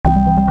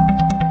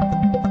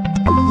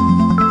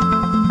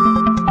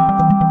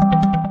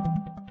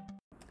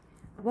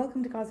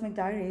Cosmic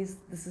Diaries.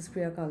 This is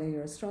Priya Kale,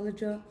 your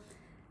astrologer,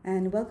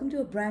 and welcome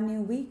to a brand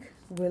new week.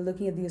 We're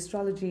looking at the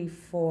astrology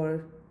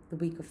for the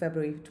week of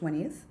February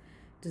 20th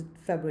to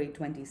February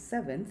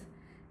 27th,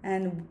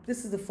 and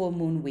this is the full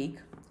moon week.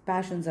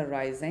 Passions are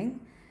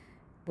rising.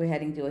 We're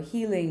heading to a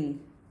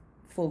healing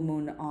full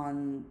moon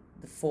on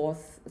the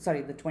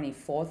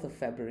 24th of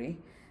February,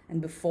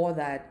 and before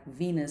that,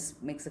 Venus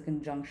makes a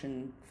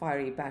conjunction,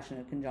 fiery,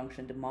 passionate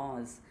conjunction to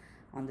Mars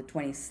on the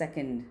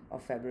 22nd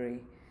of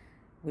February,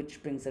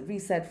 which brings a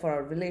reset for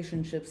our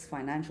relationships,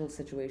 financial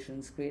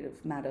situations,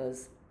 creative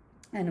matters.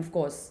 And of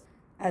course,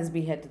 as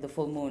we head to the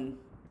full moon,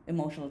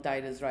 emotional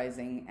tide is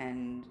rising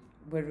and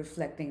we're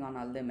reflecting on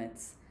our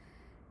limits.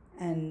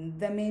 And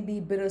there may be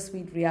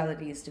bittersweet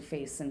realities to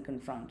face and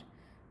confront,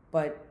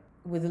 but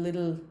with a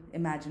little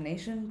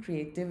imagination,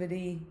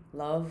 creativity,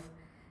 love,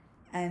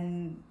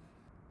 and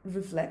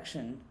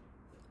reflection,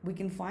 we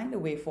can find a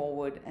way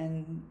forward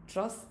and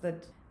trust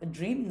that a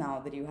dream now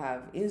that you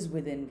have is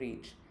within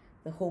reach.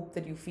 The hope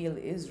that you feel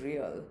is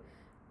real.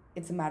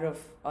 It's a matter of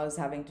us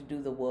having to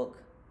do the work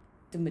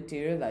to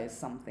materialize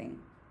something.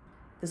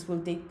 This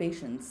will take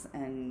patience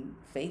and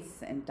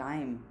faith and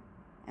time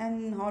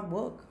and hard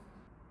work.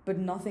 But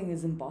nothing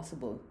is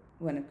impossible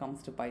when it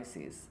comes to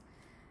Pisces.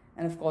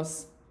 And of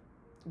course,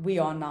 we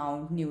are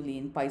now newly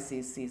in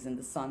Pisces season.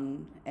 The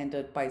sun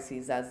entered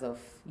Pisces as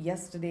of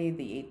yesterday,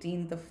 the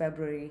 18th of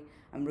February.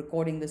 I'm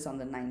recording this on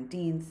the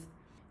 19th,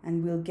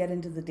 and we'll get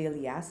into the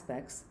daily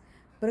aspects.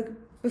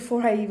 But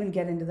before I even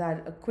get into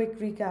that, a quick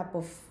recap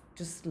of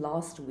just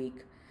last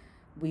week.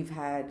 We've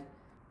had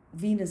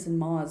Venus and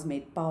Mars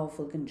made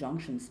powerful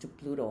conjunctions to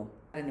Pluto.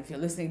 And if you're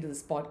listening to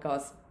this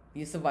podcast,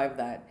 you survived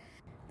that.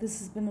 This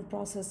has been a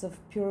process of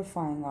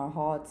purifying our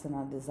hearts and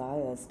our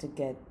desires to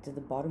get to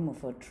the bottom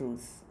of our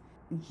truth.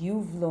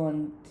 You've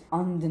learned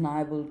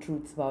undeniable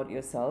truths about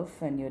yourself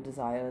and your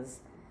desires,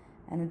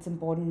 and it's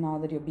important now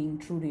that you're being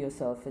true to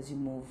yourself as you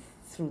move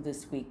through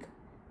this week,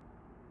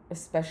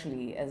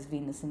 especially as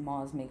Venus and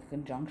Mars make a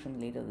conjunction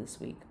later this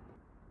week.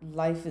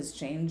 Life is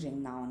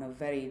changing now on a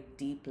very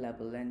deep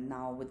level, and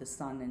now with the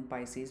sun in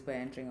Pisces, we're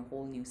entering a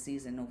whole new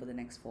season over the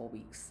next 4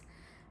 weeks.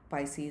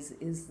 Pisces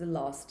is the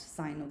last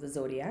sign of the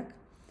zodiac,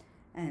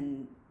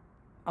 and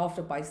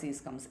after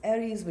Pisces comes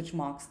Aries, which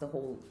marks the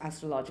whole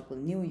astrological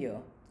new year,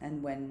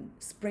 and when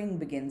spring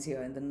begins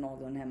here in the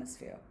northern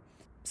hemisphere.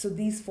 So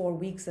these 4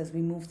 weeks as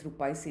we move through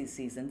Pisces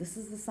season, this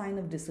is the sign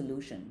of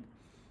dissolution.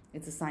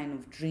 It's a sign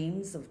of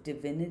dreams, of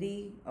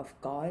divinity, of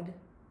God.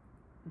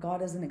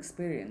 God as an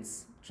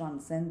experience,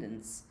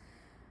 transcendence,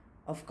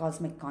 of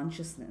cosmic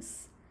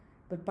consciousness.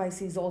 But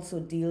Pisces also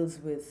deals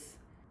with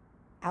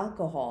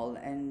alcohol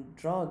and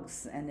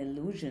drugs and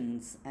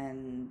illusions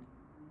and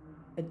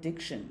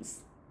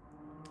addictions.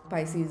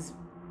 Pisces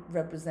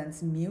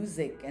represents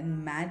music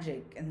and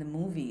magic and the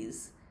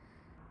movies.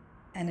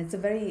 And it's a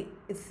very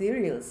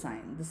ethereal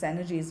sign. This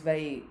energy is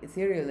very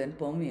ethereal and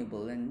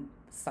permeable and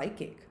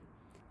psychic.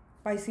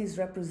 Pisces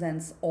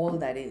represents all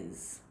that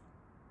is,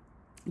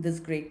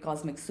 this great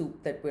cosmic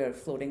soup that we're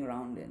floating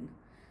around in.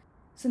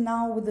 So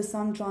now with the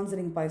sun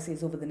transiting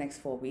Pisces over the next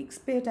 4 weeks,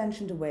 pay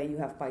attention to where you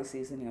have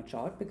Pisces in your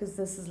chart, because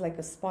this is like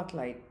a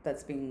spotlight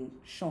that's being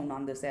shown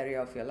on this area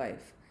of your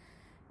life.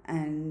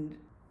 And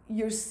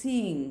you're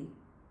seeing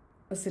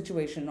a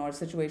situation or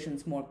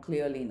situations more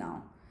clearly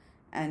now.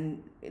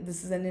 And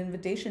this is an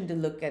invitation to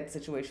look at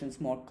situations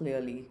more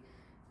clearly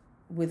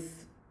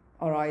with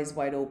our eyes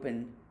wide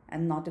open,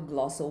 and not to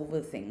gloss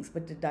over things,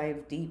 but to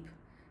dive deep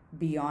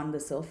beyond the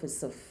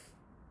surface of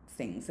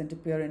things and to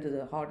peer into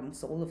the heart and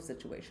soul of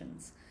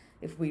situations.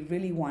 If we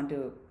really want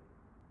to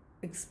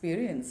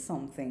experience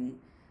something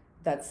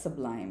that's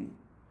sublime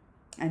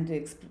and to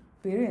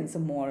experience a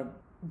more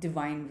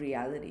divine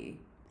reality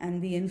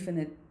and the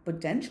infinite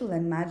potential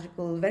and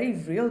magical, very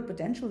real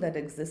potential that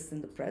exists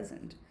in the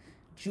present.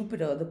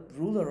 Jupiter, the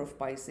ruler of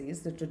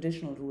Pisces, the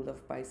traditional ruler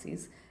of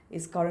Pisces,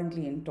 is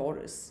currently in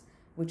Taurus,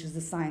 which is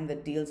the sign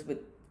that deals with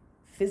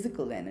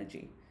physical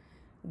energy,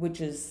 which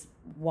is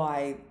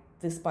why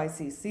this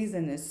Pisces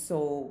season is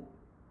so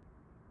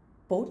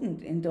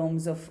potent in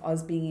terms of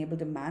us being able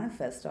to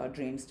manifest our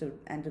dreams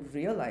and to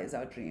realize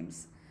our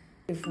dreams,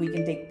 if we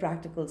can take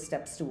practical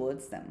steps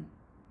towards them.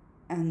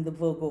 And the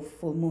Virgo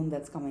full moon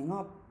that's coming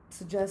up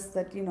suggests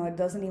that, it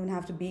doesn't even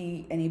have to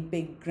be any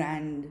big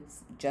grand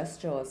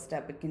gesture or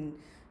step. It can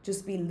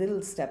just be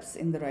little steps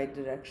in the right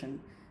direction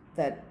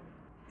that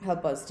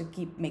help us to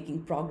keep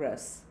making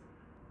progress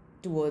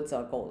towards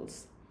our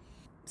goals.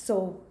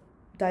 So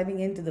diving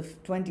into the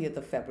 20th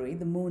of February,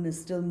 the moon is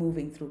still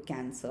moving through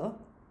Cancer.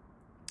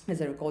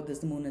 As I record this,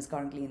 the moon is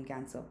currently in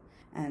Cancer,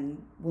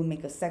 and will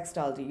make a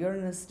sextile to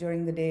Uranus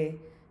during the day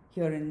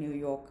here in New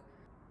York,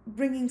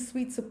 bringing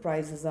sweet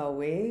surprises our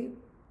way.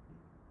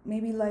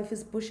 Maybe life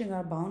is pushing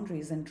our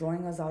boundaries and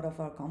drawing us out of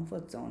our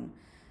comfort zone.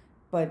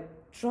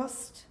 But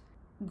trust,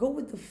 go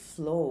with the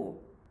flow.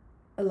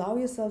 Allow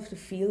yourself to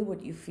feel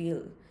what you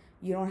feel.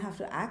 You don't have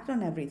to act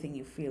on everything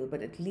you feel,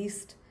 but at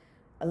least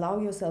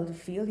allow yourself to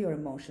feel your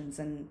emotions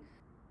and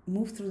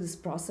move through this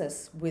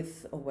process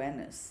with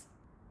awareness.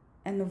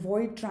 And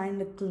avoid trying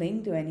to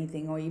cling to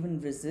anything or even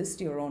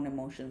resist your own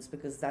emotions,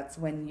 because that's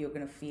when you're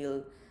going to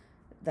feel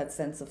that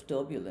sense of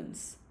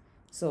turbulence.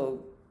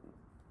 So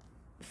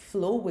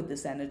flow with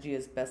this energy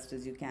as best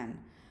as you can.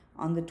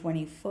 On the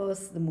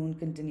 21st, the moon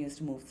continues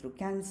to move through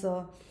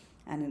Cancer,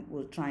 and it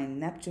will trine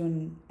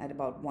Neptune at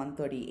about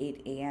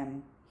 1:38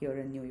 a.m. here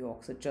in New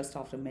York, so just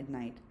after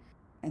midnight.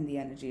 And the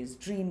energy is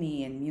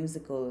dreamy and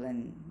musical,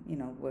 and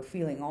we're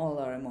feeling all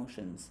our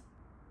emotions.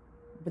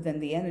 But then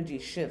the energy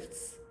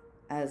shifts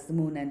as the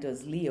moon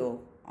enters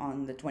Leo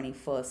on the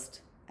 21st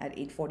at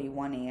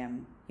 8:41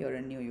 a.m. here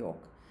in New York.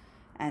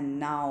 And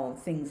now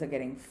things are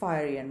getting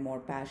fiery and more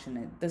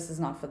passionate. This is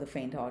not for the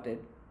faint-hearted.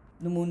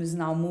 The moon is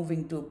now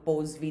moving to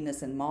oppose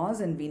Venus and Mars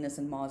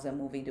are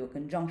moving to a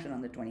conjunction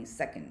on the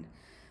 22nd.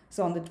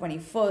 So on the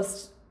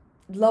 21st,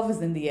 love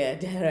is in the air,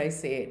 dare I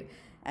say it,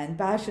 and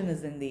passion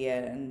is in the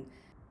air, and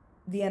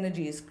the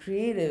energy is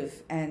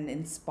creative and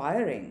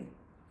inspiring.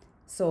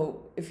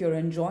 So if you're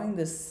enjoying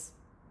this,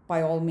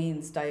 by all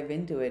means, dive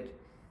into it.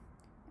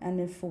 And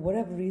if for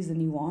whatever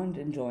reason you aren't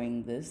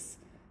enjoying this,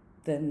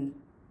 then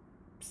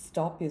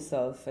stop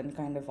yourself and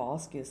kind of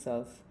ask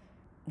yourself,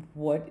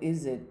 what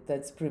is it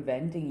that's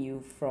preventing you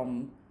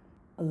from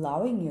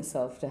allowing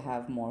yourself to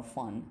have more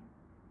fun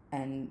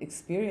and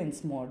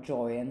experience more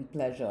joy and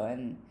pleasure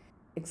and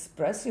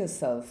express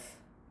yourself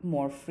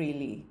more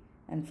freely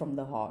and from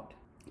the heart?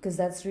 Because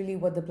that's really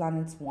what the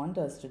planets want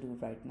us to do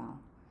right now,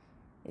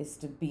 is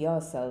to be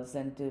ourselves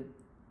and to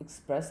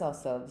express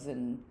ourselves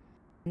and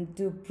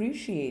to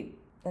appreciate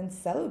and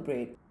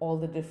celebrate all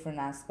the different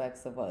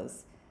aspects of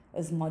us,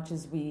 as much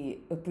as we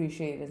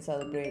appreciate and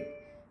celebrate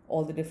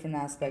all the different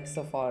aspects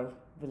of our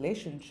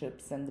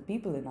relationships and the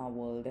people in our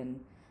world and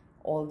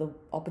all the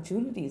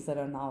opportunities that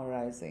are now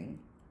arising.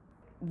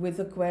 With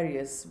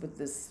Aquarius, with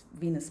this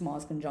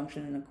Venus-Mars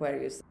conjunction in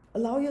Aquarius,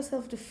 allow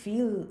yourself to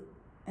feel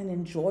and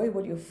enjoy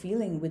what you're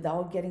feeling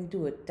without getting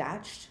too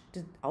attached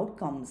to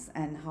outcomes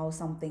and how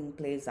something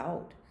plays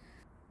out.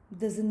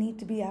 There's a need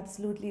to be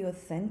absolutely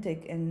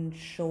authentic and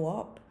show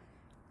up,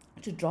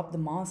 to drop the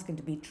mask and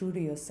to be true to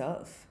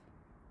yourself.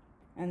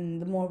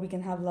 And the more we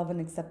can have love and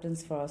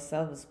acceptance for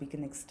ourselves, we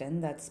can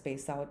extend that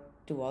space out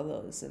to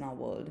others in our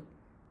world.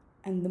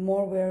 And the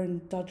more we're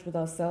in touch with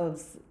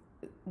ourselves,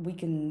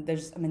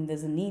 there's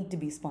a need to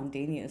be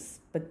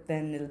spontaneous, but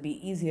then it'll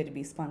be easier to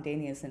be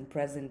spontaneous and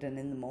present and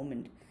in the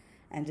moment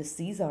and just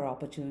seize our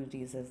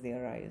opportunities as they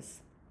arise.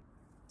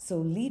 So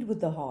lead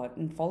with the heart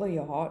and follow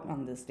your heart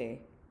on this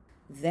day.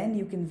 Then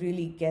you can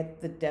really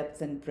get the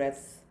depth and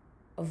breadth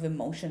of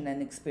emotion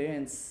and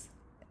experience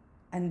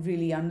and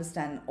really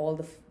understand all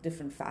the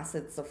different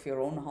facets of your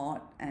own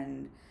heart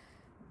and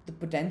the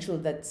potential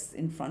that's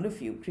in front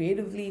of you,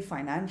 creatively,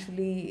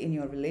 financially, in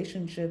your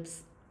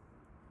relationships.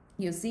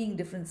 You're seeing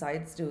different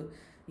sides to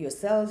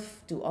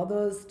yourself, to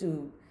others,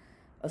 to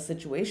a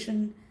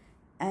situation,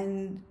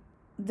 and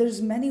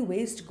there's many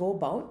ways to go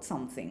about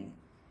something.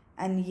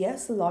 And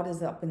yes, a lot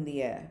is up in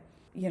the air.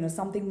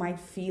 Something might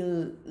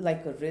feel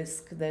like a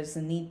risk. There's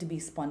a need to be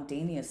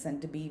spontaneous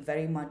and to be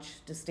very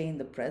much to stay in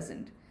the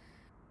present.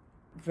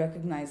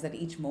 Recognize that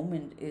each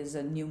moment is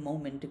a new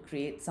moment to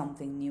create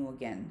something new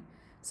again.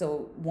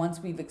 So once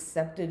we've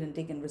accepted and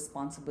taken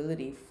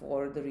responsibility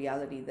for the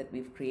reality that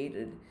we've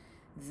created,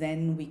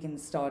 then we can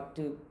start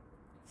to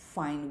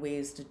find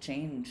ways to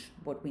change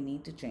what we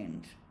need to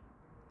change.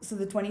 So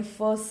the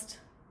 21st,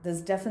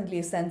 there's definitely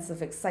a sense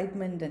of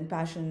excitement and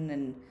passion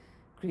and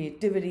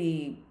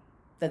creativity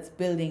that's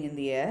building in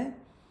the air.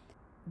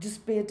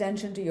 Just pay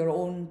attention to your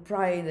own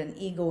pride and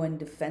ego and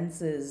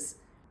defenses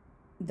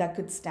that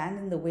could stand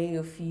in the way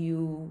of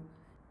you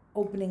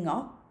opening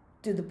up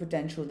to the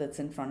potential that's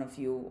in front of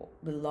you,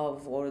 the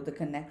love or the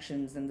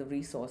connections and the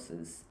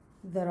resources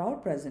that are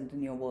present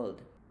in your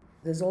world.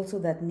 There's also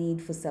that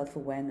need for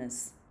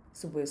self-awareness.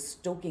 So we're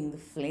stoking the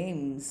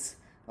flames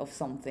of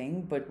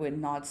something, but we're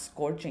not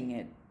scorching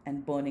it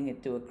and burning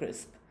it to a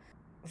crisp,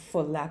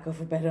 for lack of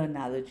a better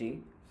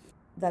analogy.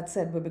 That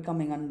said, we're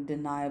becoming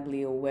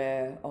undeniably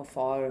aware of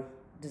our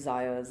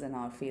desires and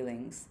our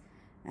feelings.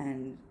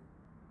 And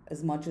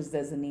as much as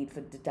there's a need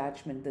for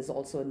detachment, there's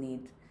also a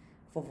need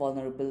for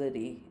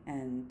vulnerability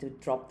and to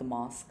drop the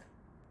mask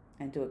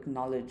and to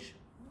acknowledge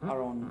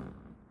our own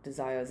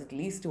desires, at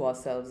least to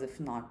ourselves, if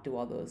not to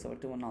others or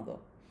to another.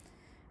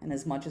 And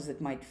as much as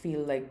it might feel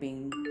like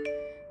being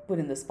put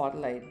in the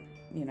spotlight,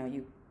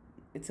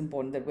 it's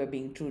important that we're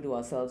being true to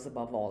ourselves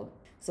above all.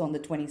 So on the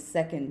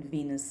 22nd,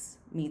 Venus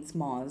meets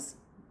Mars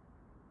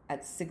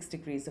at 6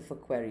 degrees of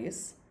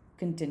Aquarius,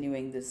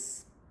 continuing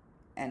this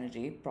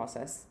energy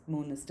process.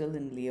 Moon is still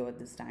in Leo at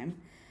this time.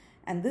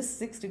 And this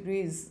 6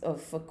 degrees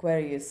of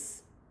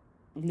Aquarius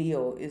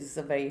Leo is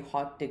a very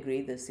hot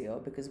degree this year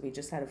because we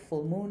just had a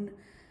full moon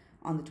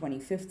on the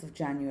 25th of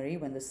January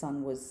when the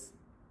sun was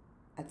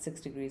at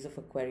 6 degrees of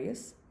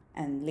Aquarius.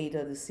 And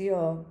later this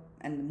year,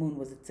 and the moon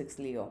was at 6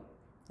 Leo.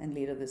 And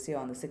later this year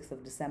on the 6th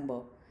of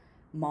December,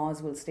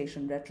 Mars will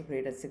station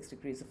retrograde at 6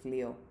 degrees of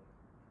Leo.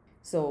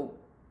 So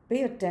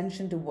pay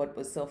attention to what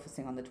was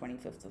surfacing on the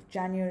 25th of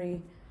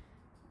January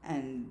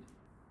and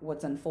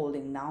what's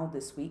unfolding now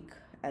this week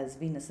as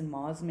Venus and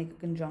Mars make a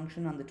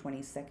conjunction on the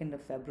 22nd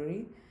of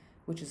February,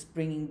 which is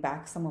bringing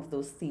back some of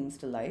those themes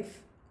to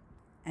life.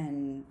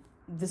 And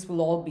this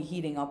will all be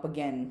heating up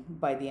again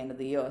by the end of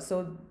the year.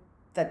 So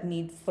that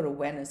need for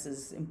awareness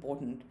is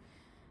important.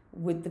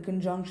 With the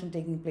conjunction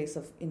taking place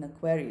in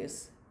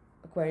Aquarius,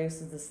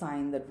 Aquarius is the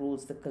sign that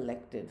rules the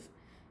collective.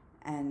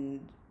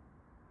 And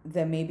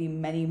there may be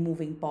many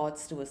moving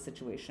parts to a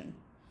situation.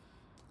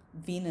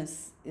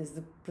 Venus is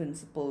the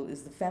principle,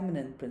 is the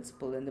feminine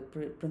principle and the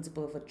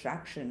principle of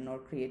attraction or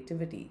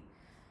creativity,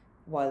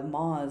 while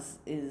Mars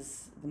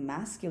is the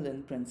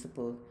masculine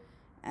principle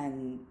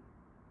and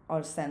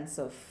our sense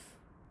of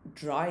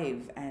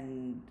drive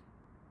and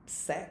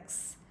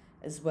sex,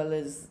 as well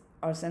as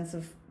our sense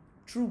of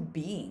true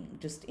being,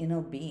 just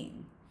inner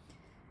being.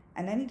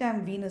 And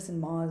anytime Venus and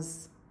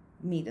Mars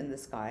meet in the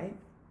sky,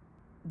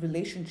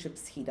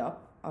 relationships heat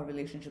up, our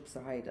relationships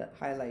are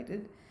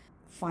highlighted,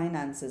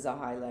 finances are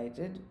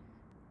highlighted,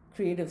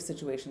 creative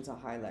situations are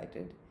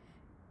highlighted,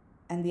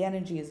 and the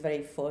energy is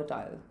very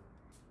fertile.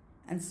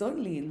 And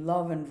certainly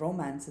love and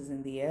romance is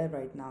in the air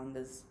right now. And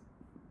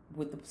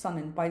with the sun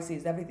in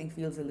Pisces, everything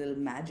feels a little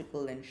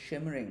magical and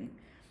shimmering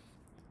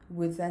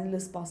with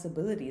endless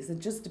possibilities. It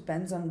just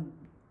depends on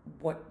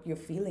what you're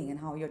feeling and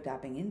how you're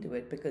tapping into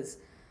it, because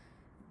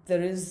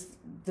there is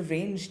the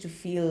range to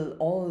feel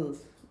all,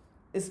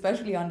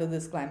 especially under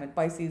this climate.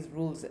 Pisces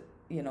rules,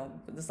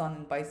 the sun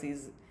in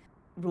Pisces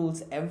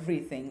rules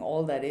everything,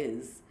 all that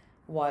is,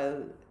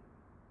 while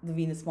the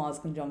Venus-Mars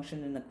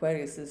conjunction in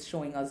Aquarius is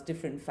showing us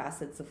different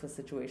facets of a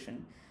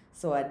situation.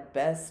 So at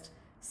best,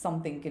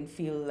 something can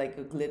feel like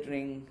a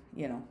glittering,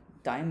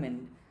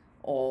 diamond,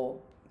 or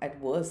at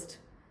worst,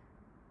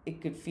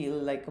 it could feel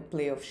like a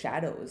play of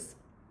shadows.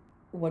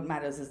 What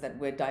matters is that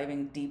we're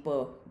diving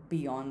deeper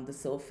beyond the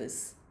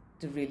surface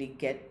to really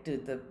get to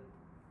the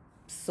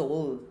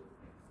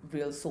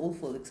real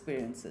soulful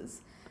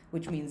experiences,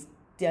 which means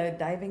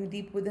diving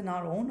deep within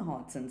our own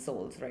hearts and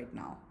souls right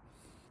now.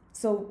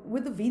 So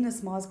with the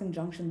Venus-Mars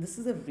conjunction, this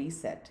is a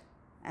reset,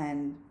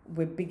 and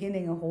we're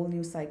beginning a whole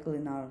new cycle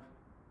in our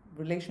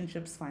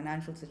relationships,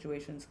 financial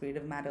situations,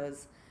 creative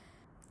matters,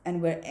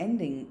 and we're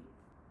ending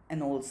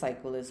an old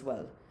cycle as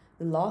well.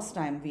 The last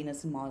time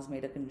Venus and Mars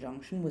made a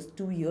conjunction was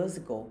 2 years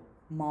ago,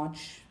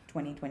 March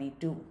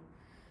 2022.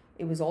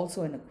 It was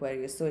also in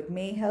Aquarius, so it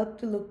may help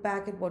to look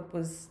back at what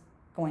was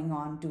going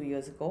on 2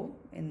 years ago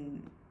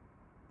in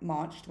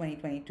March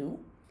 2022.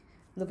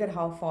 Look at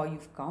how far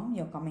you've come.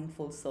 You're coming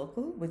full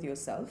circle with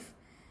yourself.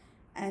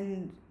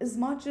 And as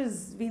much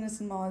as Venus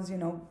and Mars,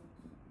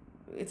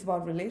 it's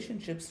about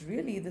relationships,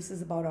 really, this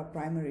is about our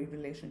primary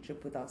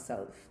relationship with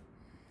ourselves.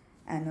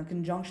 And a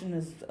conjunction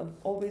is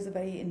always a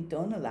very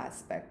internal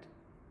aspect.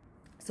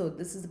 So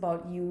this is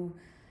about you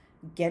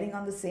getting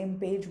on the same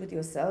page with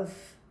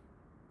yourself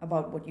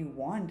about what you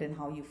want and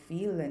how you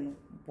feel and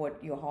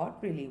what your heart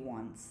really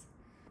wants.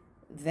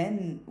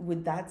 Then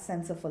with that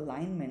sense of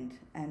alignment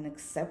and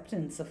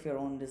acceptance of your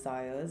own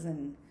desires,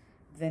 and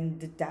then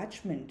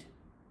detachment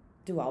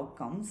to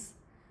outcomes,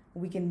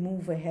 we can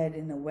move ahead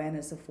in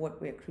awareness of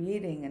what we're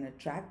creating and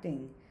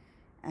attracting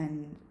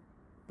and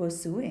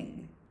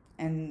pursuing.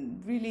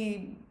 And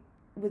really,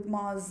 with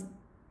Mars,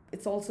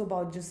 it's also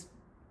about just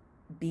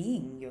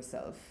being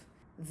yourself,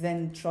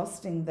 then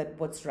trusting that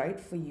what's right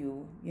for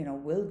you,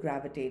 will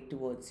gravitate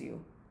towards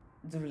you.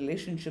 The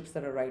relationships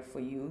that are right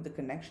for you, the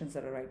connections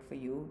that are right for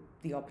you,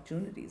 the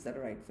opportunities that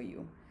are right for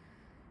you.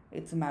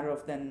 It's a matter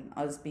of then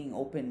us being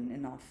open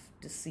enough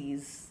to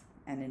seize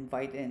and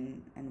invite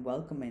in and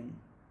welcome in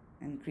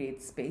and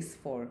create space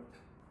for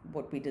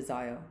what we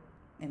desire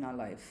in our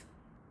life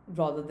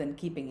rather than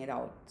keeping it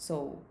out.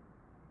 So,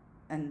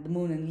 and the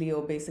moon in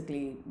Leo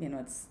basically,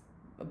 it's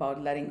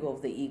about letting go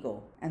of the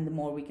ego. And the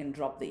more we can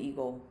drop the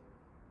ego,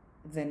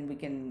 then we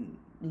can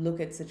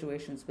look at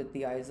situations with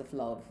the eyes of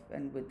love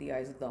and with the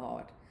eyes of the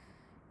heart.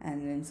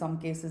 And in some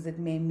cases, it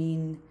may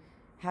mean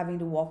having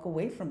to walk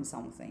away from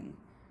something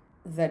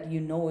that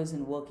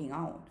isn't working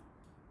out.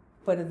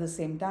 But at the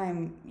same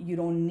time, you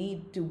don't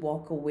need to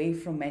walk away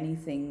from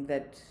anything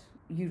that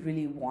you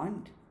really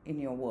want in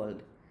your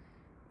world.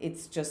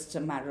 It's just a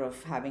matter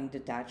of having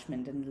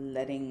detachment and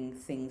letting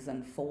things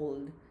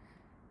unfold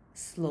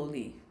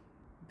slowly,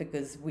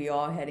 because we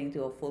are heading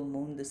to a full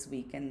moon this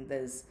week, and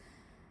there's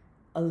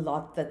a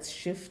lot that's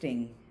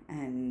shifting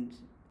and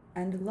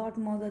a lot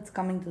more that's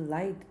coming to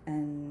light,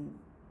 and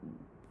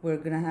we're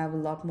going to have a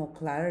lot more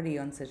clarity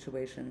on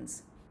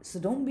situations. So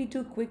don't be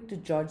too quick to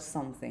judge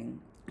something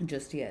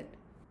just yet.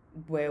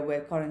 Where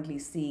we're currently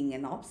seeing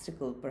an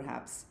obstacle,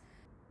 perhaps,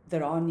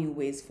 there are new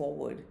ways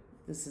forward.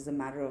 This is a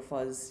matter of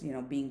us,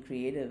 being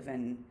creative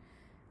and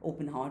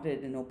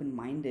open-hearted and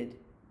open-minded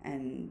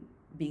and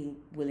being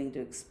willing to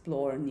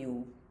explore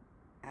new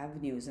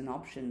avenues and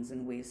options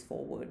and ways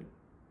forward.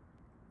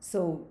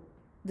 So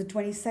the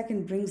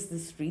 22nd brings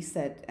this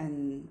reset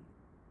and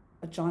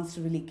a chance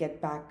to really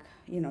get back,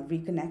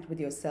 reconnect with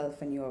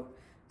yourself and your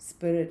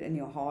spirit and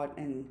your heart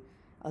and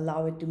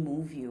allow it to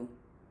move you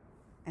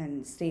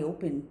and stay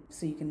open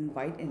so you can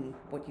invite in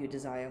what you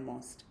desire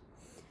most.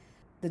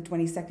 The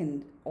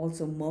 22nd,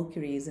 also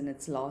Mercury is in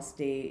its last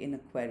day in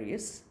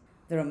Aquarius.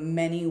 There are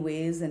many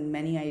ways and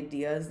many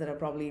ideas that are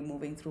probably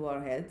moving through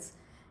our heads,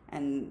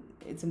 and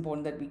it's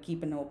important that we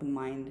keep an open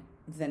mind.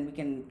 Then we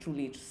can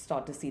truly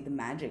start to see the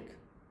magic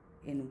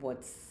in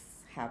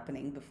what's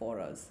happening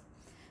before us.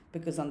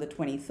 Because on the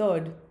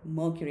 23rd,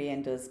 Mercury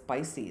enters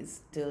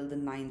Pisces till the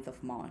 9th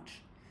of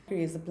March.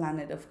 Mercury is the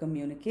planet of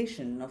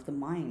communication, of the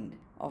mind,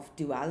 of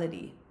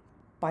duality.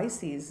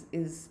 Pisces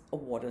is a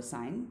water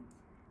sign.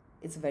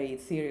 It's a very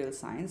ethereal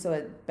sign. So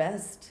at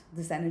best,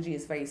 this energy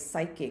is very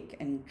psychic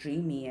and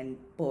dreamy and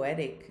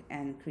poetic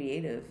and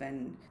creative.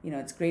 And,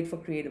 it's great for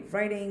creative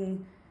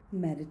writing,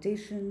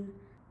 meditation,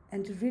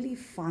 and to really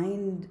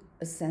find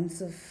a sense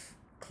of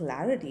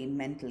clarity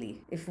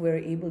mentally if we're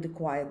able to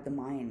quiet the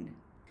mind.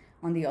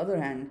 On the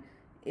other hand,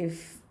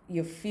 if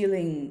you're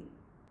feeling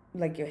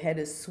like your head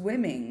is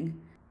swimming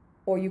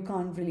or you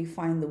can't really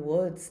find the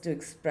words to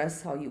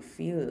express how you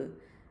feel,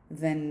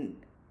 then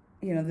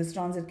this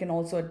transit can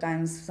also at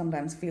times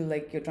sometimes feel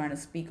like you're trying to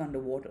speak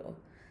underwater.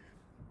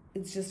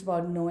 It's just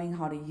about knowing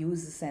how to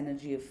use this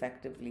energy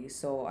effectively.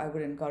 So I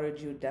would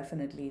encourage you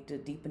definitely to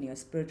deepen your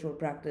spiritual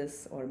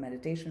practice or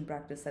meditation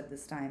practice at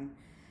this time,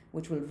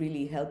 which will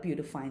really help you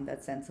to find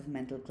that sense of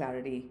mental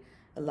clarity,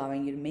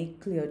 allowing you to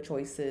make clear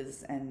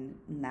choices and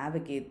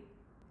navigate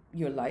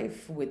your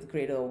life with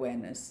greater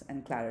awareness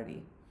and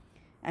clarity.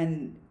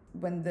 And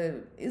when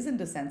there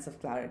isn't a sense of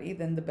clarity,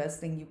 then the best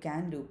thing you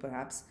can do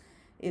perhaps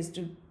is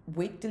to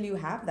wait till you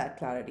have that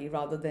clarity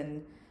rather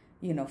than,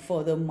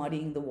 further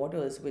muddying the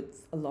waters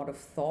with a lot of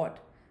thought,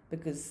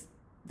 because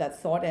that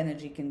thought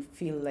energy can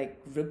feel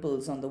like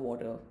ripples on the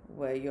water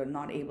where you're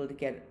not able to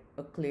get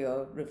a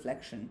clear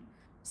reflection.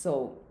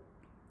 So,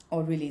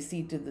 or really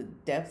see to the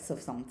depths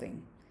of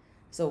something.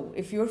 So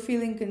if you're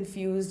feeling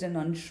confused and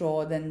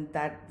unsure, then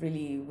that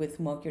really, with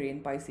Mercury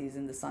in Pisces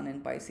and the Sun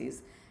in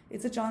Pisces,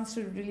 it's a chance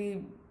to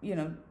really,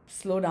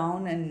 slow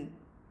down and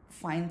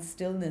find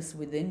stillness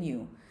within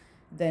you.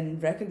 Then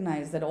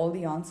recognize that all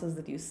the answers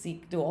that you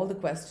seek to all the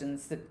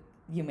questions that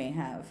you may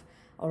have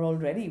are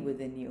already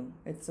within you.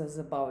 It's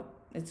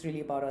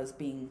really about us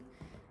being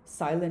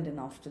silent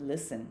enough to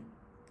listen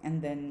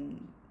and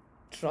then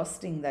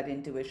trusting that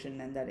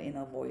intuition and that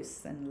inner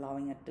voice and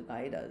allowing it to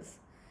guide us.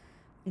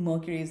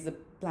 Mercury is the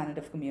planet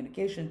of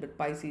communication, but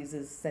Pisces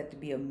is said to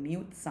be a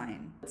mute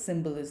sign. The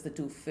symbol is the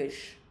two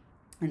fish,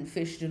 and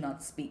fish do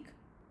not speak.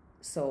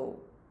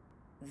 So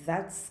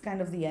that's kind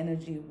of the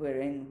energy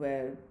we're in,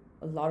 where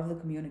a lot of the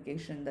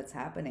communication that's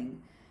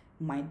happening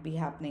might be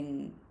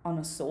happening on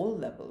a soul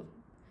level.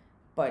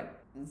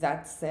 But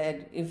that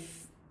said,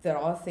 if there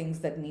are things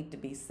that need to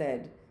be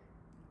said,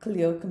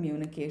 clear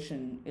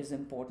communication is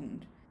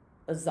important.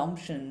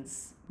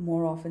 Assumptions,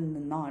 more often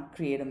than not,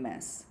 create a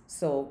mess.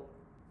 So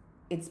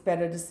it's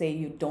better to say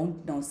you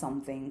don't know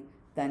something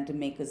than to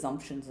make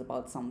assumptions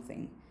about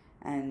something.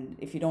 And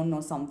if you don't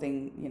know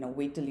something,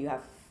 wait till you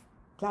have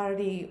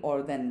clarity,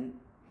 or then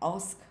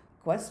ask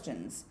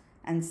questions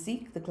and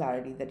seek the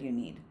clarity that you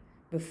need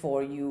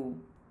before you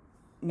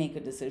make a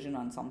decision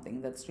on something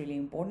that's really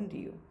important to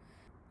you.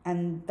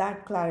 And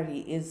that clarity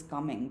is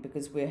coming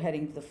because we're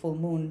heading to the full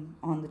moon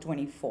on the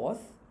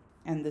 24th.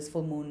 And this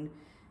full moon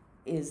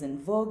is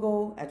in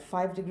Virgo at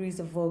 5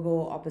 degrees of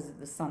Virgo, opposite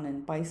the Sun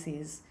in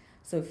Pisces.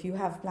 So if you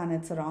have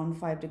planets around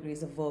 5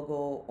 degrees of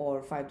Virgo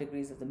or 5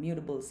 degrees of the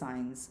mutable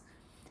signs,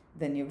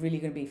 then you're really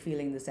going to be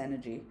feeling this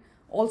energy.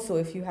 Also,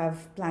 if you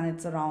have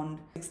planets around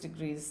 6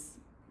 degrees,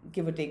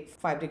 give or take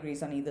 5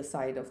 degrees on either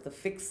side of the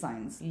fixed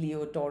signs,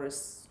 Leo,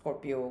 Taurus,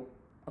 Scorpio,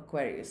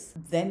 Aquarius,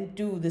 then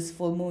too this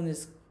full moon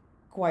is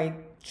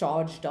quite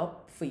charged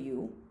up for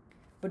you.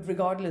 But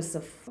regardless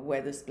of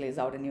where this plays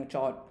out in your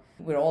chart,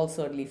 we're all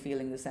certainly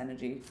feeling this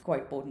energy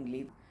quite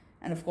potently.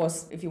 And of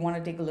course, if you want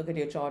to take a look at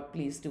your chart,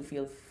 please do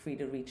feel free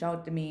to reach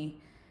out to me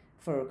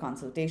for a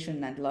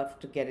consultation. I'd love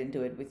to get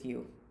into it with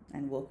you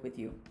and work with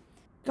you.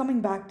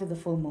 Coming back to the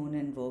full moon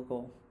in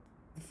Virgo.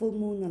 The full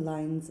moon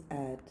aligns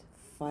at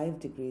 5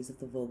 degrees of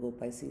the Virgo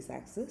Pisces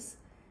axis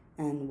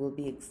and will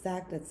be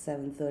exact at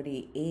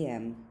 7:30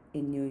 a.m.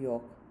 in New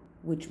York,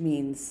 which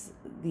means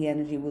the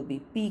energy will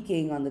be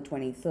peaking on the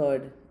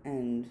 23rd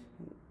and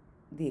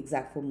the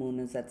exact full moon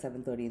is at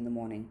 7:30 in the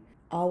morning.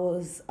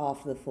 Hours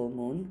after the full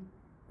moon,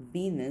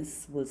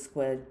 Venus will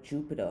square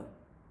Jupiter.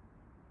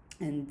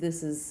 And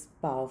this is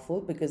powerful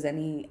because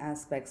any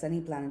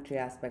planetary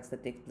aspects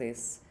that take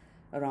place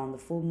around the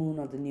full moon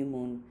or the new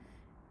moon,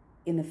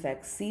 in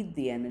effect, seed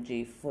the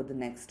energy for the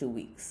next 2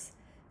 weeks.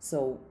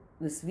 So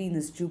this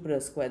Venus-Jupiter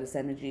square, this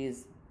energy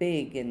is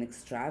big and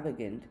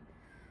extravagant,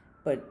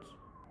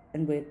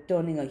 and we're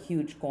turning a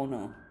huge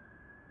corner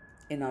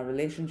in our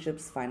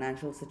relationships,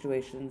 financial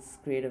situations,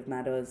 creative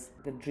matters.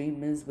 The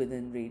dream is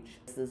within reach.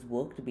 There's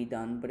work to be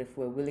done, but if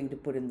we're willing to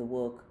put in the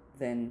work,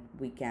 then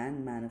we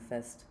can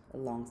manifest a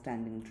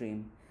long-standing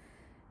dream.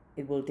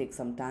 It will take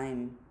some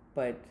time,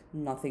 but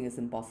nothing is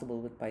impossible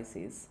with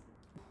Pisces.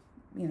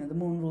 The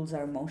moon rules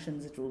our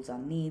emotions, it rules our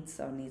needs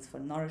for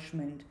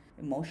nourishment,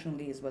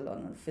 emotionally as well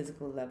on a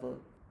physical level.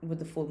 With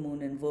the full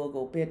moon in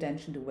Virgo, pay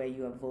attention to where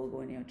you have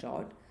Virgo in your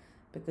chart,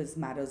 because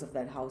matters of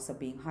that house are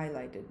being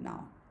highlighted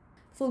now.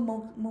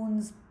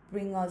 Moons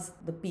bring us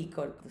the peak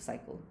of the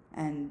cycle,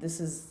 and this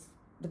is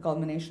the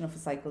culmination of a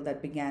cycle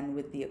that began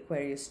with the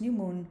Aquarius new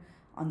moon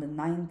on the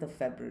 9th of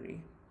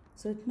February.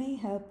 So it may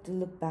help to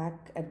look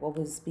back at what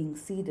was being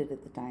seeded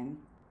at the time.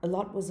 A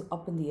lot was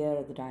up in the air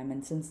at the time,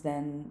 and since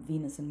then,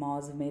 Venus and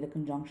Mars have made a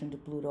conjunction to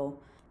Pluto,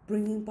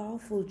 bringing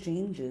powerful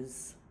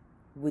changes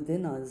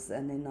within us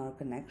and in our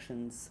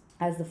connections.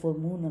 As the full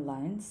moon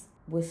aligns,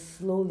 we're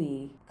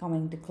slowly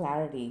coming to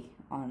clarity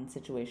on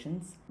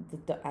situations.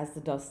 As the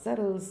dust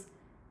settles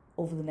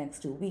over the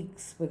next 2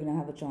 weeks, we're going to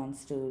have a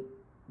chance to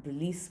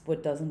release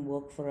what doesn't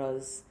work for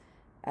us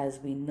as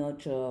we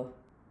nurture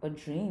a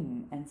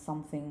dream and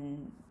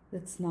something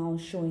that's now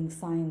showing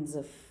signs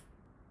of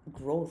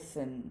growth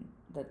and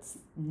that's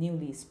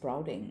newly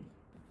sprouting.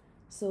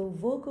 So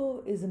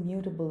Virgo is a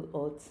mutable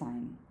earth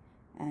sign,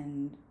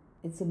 and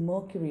it's a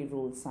Mercury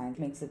ruled sign,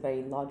 makes it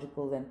very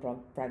logical and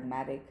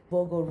pragmatic.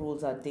 Virgo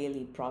rules our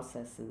daily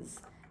processes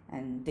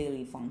and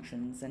daily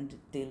functions and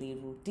daily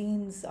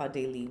routines, our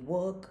daily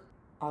work,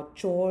 our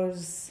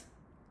chores.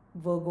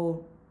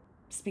 Virgo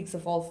speaks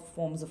of all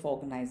forms of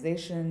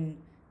organization,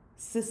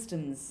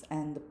 systems,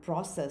 and the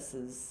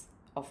processes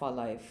of our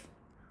life.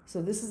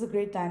 So this is a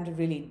great time to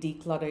really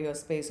declutter your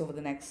space over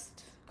the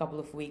next couple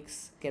of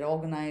weeks. Get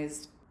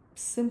organized,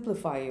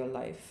 simplify your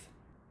life,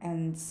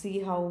 and see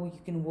how you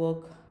can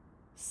work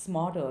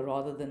smarter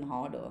rather than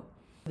harder.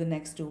 The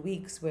next 2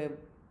 weeks, we're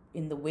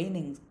in the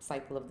waning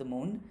cycle of the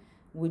moon,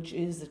 which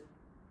is a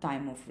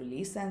time of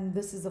release, and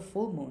this is a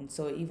full moon,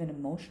 so even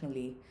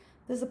emotionally,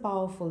 there's a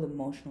powerful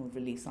emotional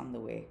release on the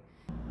way.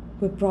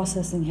 We're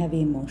processing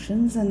heavy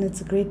emotions, and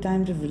it's a great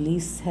time to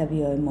release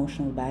heavier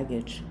emotional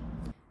baggage.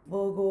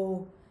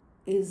 Virgo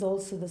is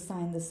also the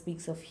sign that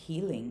speaks of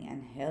healing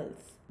and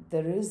health.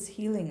 There is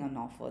healing on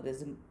offer.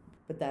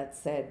 But that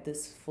said,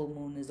 this full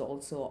moon is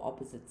also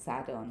opposite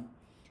Saturn.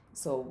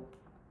 So,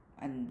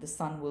 and the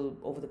sun will,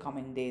 over the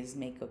coming days,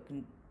 make a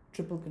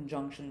triple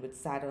conjunction with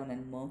Saturn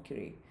and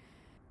Mercury.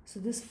 So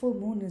this full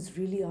moon is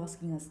really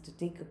asking us to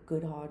take a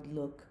good hard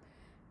look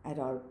at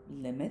our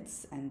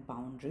limits and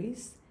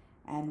boundaries,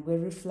 and we're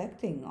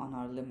reflecting on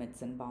our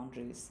limits and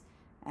boundaries.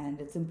 And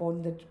it's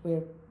important that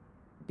we're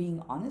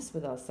being honest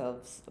with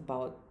ourselves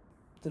about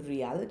the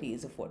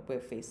realities of what we're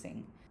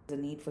facing. The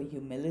need for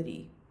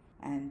humility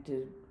and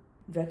to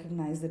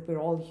recognize that we're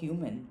all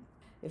human.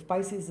 If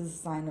Pisces is a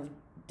sign of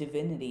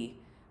divinity,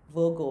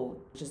 Virgo,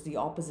 which is the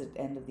opposite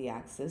end of the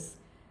axis,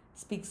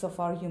 speaks of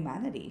our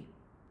humanity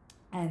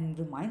and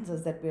reminds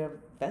us that we're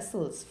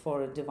vessels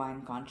for a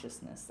divine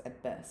consciousness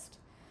at best.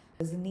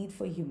 There's a need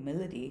for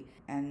humility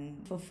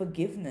and for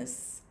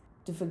forgiveness,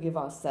 to forgive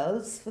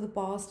ourselves for the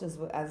past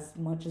as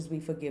much as we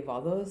forgive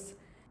others.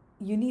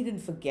 You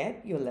needn't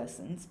forget your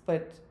lessons,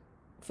 but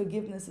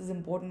forgiveness is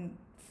important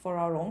for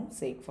our own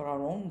sake, for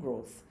our own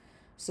growth,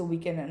 so we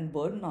can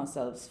unburden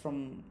ourselves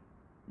from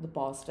the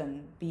past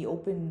and be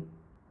open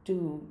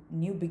to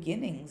new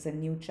beginnings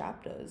and new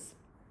chapters.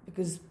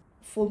 Because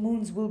full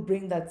moons will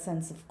bring that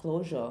sense of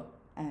closure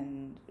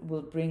and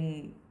will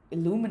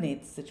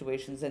illuminate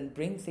situations and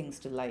bring things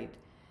to light.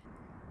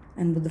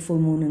 And with the full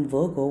moon in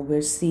Virgo,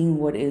 we're seeing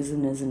what is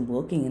and isn't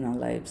working in our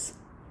lives.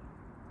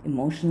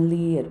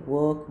 Emotionally, at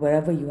work,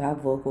 wherever you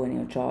have Virgo in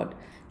your chart,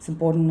 it's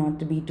important not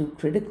to be too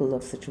critical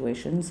of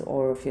situations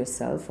or of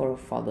yourself or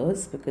of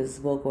others, because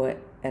Virgo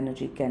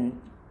energy can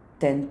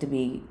tend to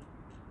be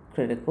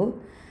critical,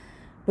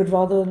 but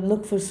rather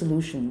look for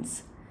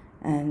solutions.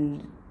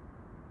 And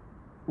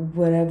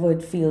wherever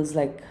it feels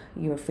like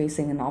you're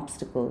facing an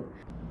obstacle,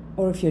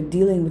 or if you're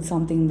dealing with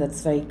something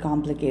that's very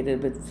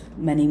complicated with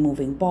many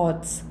moving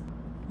parts,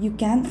 you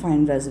can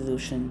find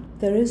resolution.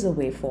 There is a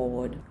way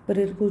forward, but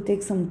it will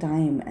take some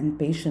time and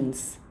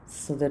patience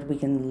so that we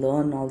can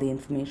learn all the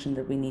information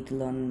that we need to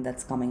learn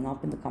that's coming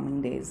up in the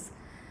coming days.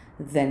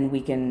 Then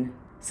we can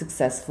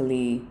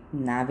successfully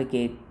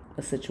navigate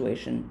a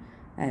situation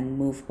and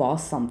move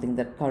past something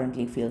that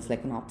currently feels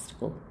like an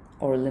obstacle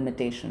or a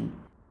limitation.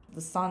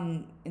 The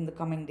sun in the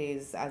coming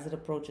days, as it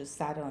approaches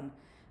Saturn,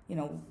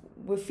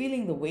 we're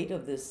feeling the weight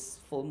of this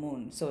full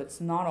moon. So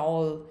it's not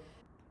all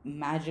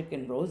magic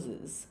and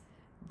roses.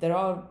 There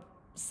are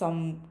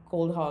some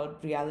cold hard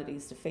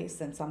realities to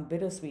face and some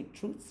bittersweet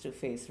truths to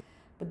face.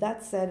 But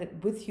that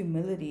said, with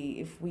humility,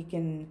 if we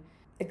can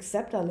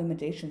accept our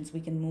limitations, we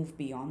can move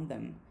beyond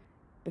them.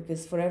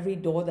 Because for every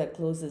door that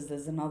closes,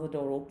 there's another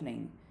door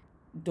opening.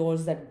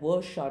 Doors that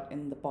were shut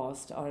in the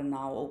past are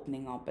now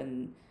opening up,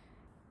 and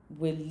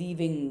we're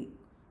leaving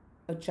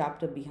a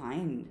chapter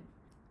behind.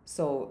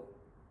 So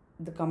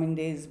the coming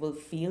days will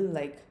feel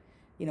like,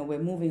 we're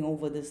moving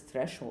over this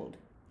threshold.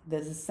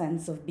 There's a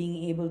sense of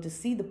being able to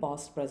see the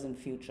past, present,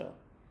 future.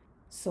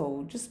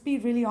 So just be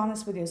really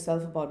honest with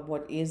yourself about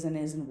what is and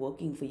isn't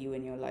working for you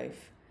in your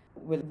life.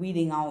 We're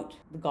weeding out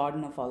the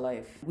garden of our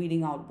life,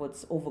 weeding out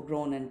what's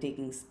overgrown and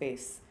taking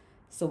space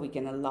so we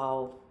can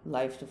allow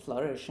life to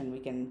flourish, and we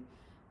can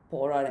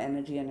pour our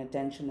energy and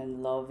attention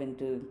and love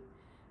into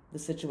the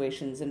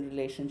situations and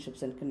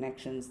relationships and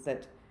connections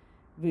that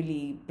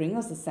really bring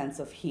us a sense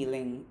of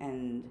healing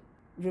and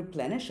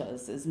replenish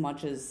us as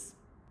much as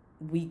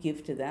we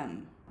give to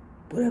them.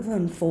 Whatever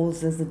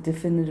unfolds, there's a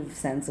definitive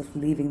sense of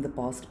leaving the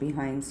past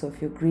behind. So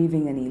if you're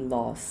grieving any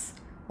loss,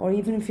 or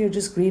even if you're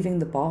just grieving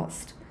the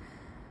past,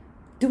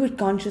 do it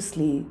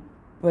consciously,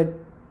 but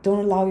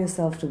don't allow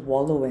yourself to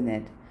wallow in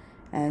it.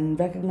 And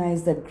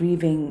recognize that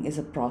grieving is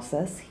a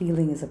process,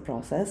 healing is a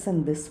process,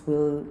 and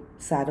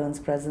Saturn's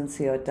presence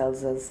here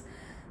tells us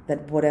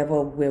that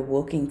whatever we're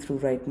working through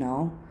right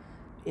now,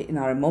 in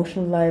our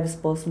emotional lives,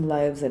 personal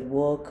lives, at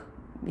work,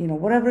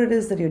 whatever it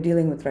is that you're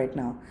dealing with right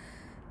now,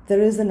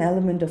 there is an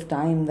element of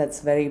time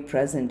that's very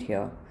present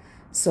here.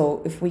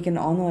 So if we can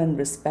honor and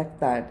respect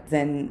that,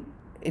 then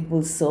it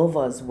will serve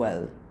us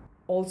well.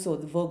 Also,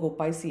 the Virgo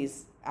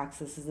Pisces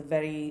axis is a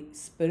very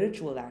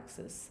spiritual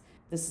axis.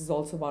 This is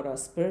also about our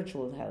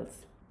spiritual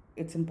health.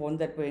 It's important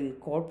that we're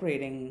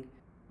incorporating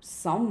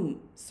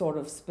some sort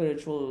of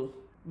spiritual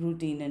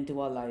routine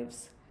into our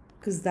lives,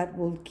 because that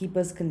will keep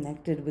us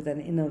connected with an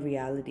inner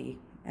reality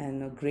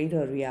and a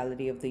greater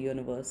reality of the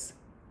universe.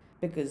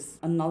 Because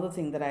another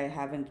thing that I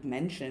haven't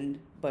mentioned,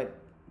 but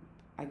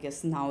I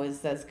guess now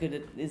is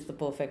the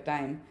perfect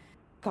time,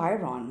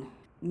 Chiron,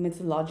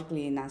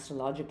 mythologically and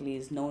astrologically,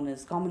 is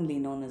commonly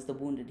known as the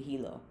wounded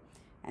healer.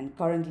 And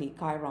currently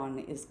Chiron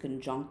is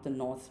conjunct the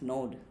North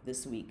Node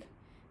this week.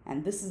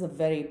 And this is a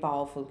very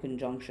powerful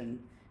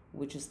conjunction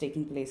which is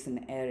taking place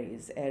in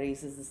Aries.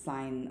 Aries is the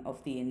sign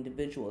of the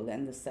individual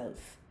and the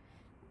self.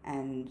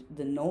 And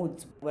the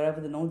nodes, wherever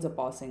the nodes are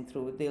passing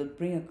through, they'll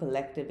bring a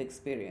collective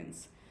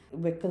experience.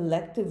 We're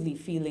collectively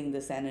feeling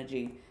this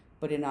energy,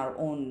 but in our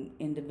own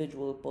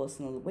individual,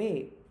 personal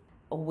way,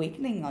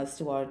 awakening us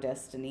to our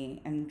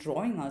destiny and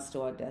drawing us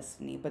to our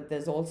destiny. But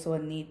there's also a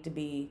need to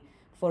be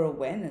for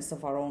awareness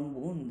of our own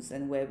wounds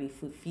and where we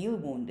feel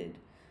wounded,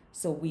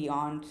 so we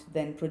aren't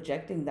then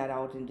projecting that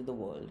out into the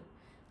world.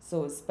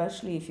 So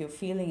especially if you're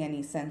feeling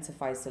any sense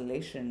of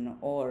isolation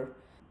or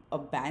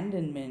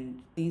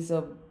abandonment, these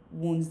are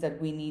wounds that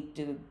we need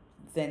to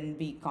then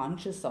be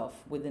conscious of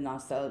within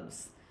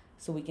ourselves,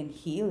 so we can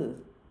heal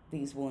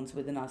these wounds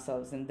within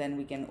ourselves, and then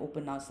we can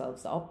open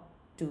ourselves up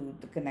to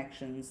the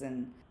connections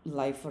and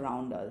life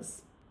around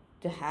us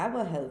to have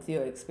a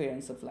healthier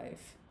experience of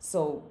life.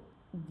 So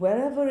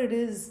wherever it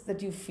is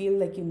that you feel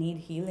like you need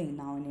healing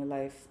now in your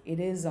life, it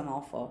is on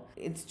offer.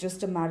 It's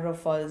just a matter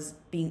of us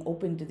being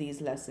open to these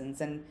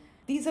lessons. And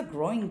these are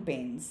growing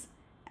pains.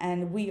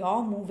 And we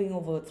are moving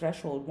over a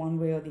threshold one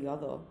way or the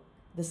other.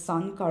 The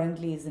sun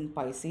currently is in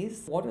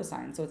Pisces, water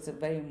sign. So it's a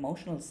very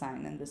emotional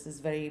sign. And this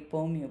is very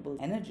permeable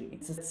energy.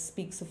 It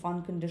speaks of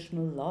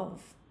unconditional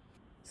love.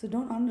 So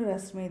don't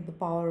underestimate the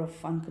power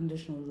of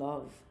unconditional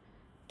love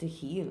to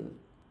heal.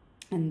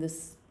 And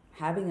this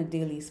having a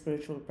daily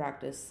spiritual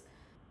practice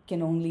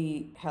can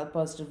only help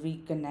us to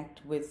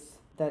reconnect with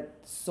that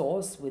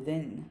source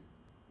within.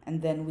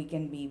 And then we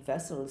can be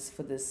vessels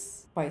for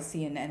this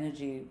Piscean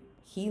energy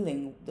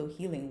healing, the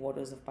healing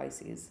waters of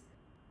Pisces.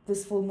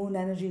 This full moon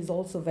energy is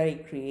also very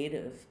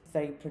creative,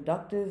 very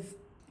productive.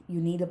 You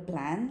need a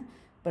plan,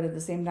 but at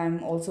the same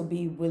time also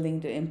be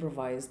willing to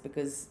improvise,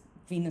 because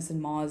Venus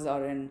and Mars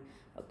are in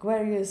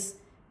Aquarius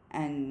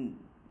and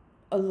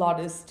a lot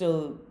is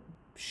still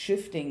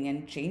shifting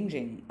and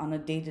changing on a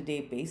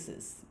day-to-day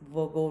basis.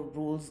 Virgo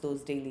rules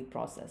those daily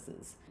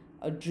processes.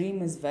 A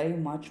dream is very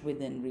much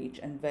within reach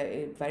and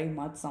very, very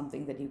much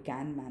something that you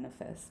can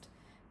manifest.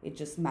 It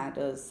just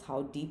matters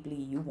how deeply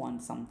you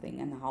want something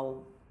and how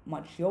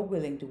much you're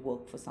willing to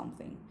work for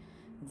something.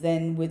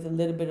 Then with a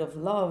little bit of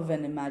love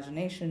and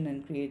imagination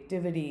and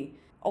creativity,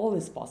 all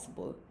is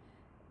possible.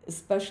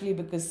 Especially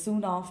because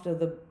soon after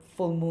the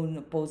full moon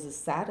opposes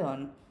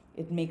Saturn,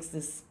 it makes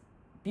this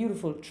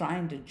beautiful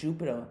trine to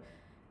Jupiter,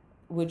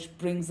 which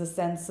brings a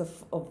sense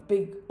of a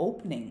big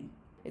opening.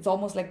 It's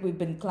almost like we've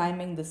been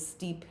climbing this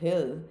steep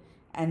hill,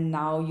 and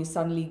now you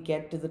suddenly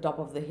get to the top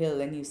of the hill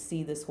and you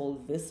see this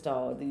whole vista,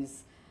 or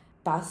these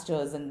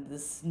pastures and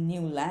this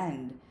new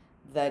land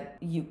that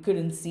you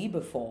couldn't see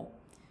before.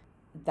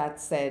 That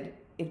said,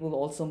 it will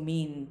also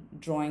mean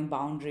drawing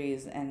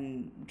boundaries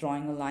and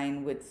drawing a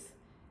line with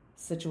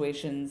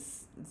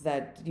situations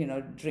that,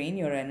 drain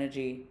your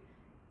energy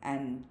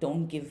and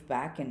don't give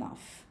back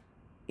enough.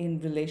 In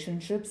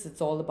relationships,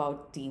 it's all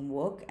about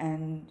teamwork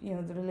and,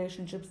 the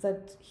relationships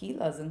that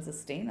heal us and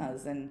sustain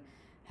us and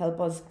help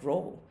us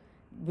grow,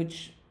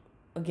 which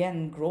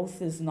again,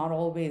 growth is not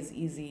always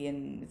easy,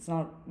 and it's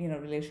not,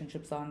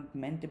 relationships aren't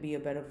meant to be a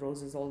bed of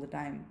roses all the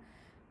time.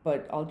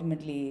 But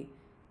ultimately,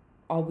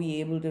 are we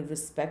able to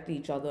respect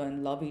each other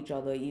and love each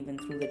other even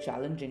through the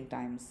challenging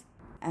times?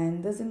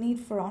 And there's a need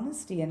for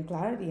honesty and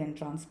clarity and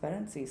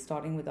transparency,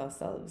 starting with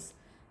ourselves.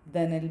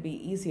 Then it'll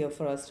be easier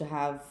for us to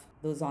have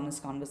those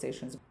honest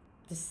conversations.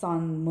 The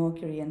Sun,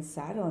 Mercury, and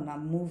Saturn are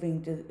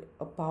moving to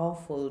a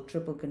powerful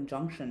triple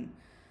conjunction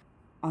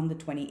on the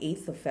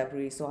 28th of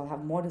February. So I'll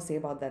have more to say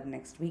about that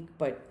next week.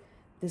 But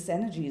this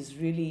energy is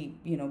really,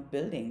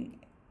 building,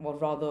 or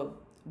rather,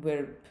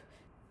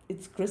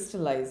 it's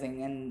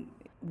crystallizing, and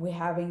we're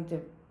having to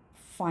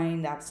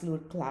find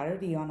absolute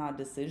clarity on our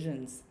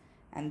decisions.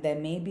 And there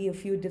may be a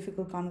few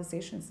difficult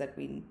conversations that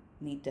we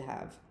need to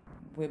have.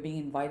 we're being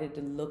invited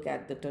to look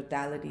at the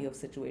totality of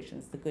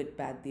situations, the good,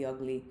 bad, the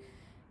ugly,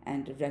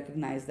 and to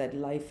recognize that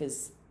life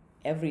is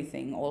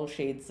everything, all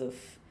shades of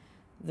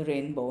the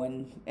rainbow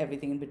and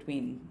everything in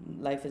between.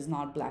 Life is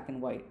not black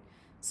and white.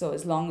 So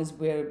as long as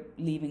we're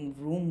leaving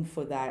room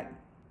for that,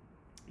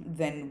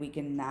 then we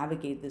can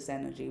navigate this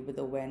energy with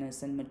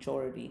awareness and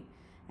maturity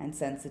and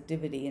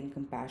sensitivity and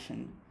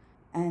compassion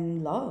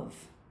and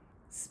love.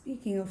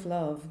 Speaking of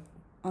love,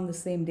 on the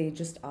same day,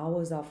 just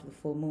hours after the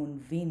full moon,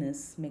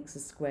 Venus makes a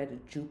square to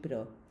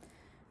Jupiter.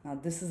 Now,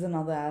 this is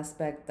another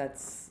aspect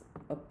that's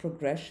a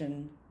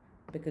progression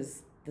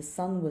because the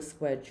sun was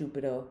square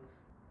Jupiter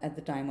at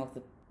the time of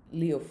the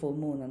Leo full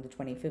moon on the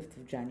 25th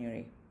of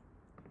January.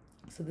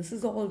 So this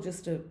is all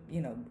just a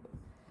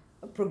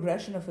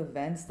progression of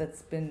events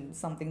that's been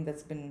something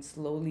that's been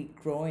slowly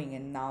growing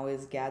and now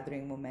is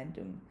gathering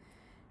momentum.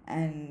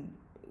 And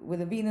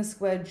with a Venus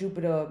square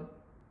Jupiter,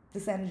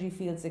 this energy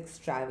feels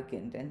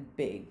extravagant and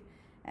big.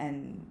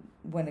 And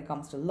when it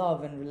comes to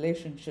love and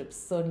relationships,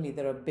 certainly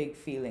there are big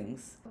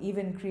feelings.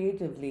 Even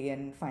creatively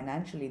and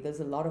financially, there's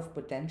a lot of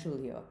potential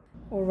here.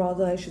 Or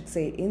rather, I should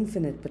say,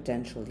 infinite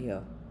potential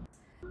here.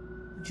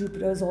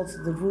 Jupiter is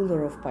also the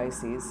ruler of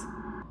Pisces.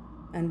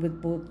 And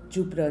with both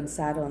Jupiter and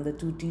Saturn, the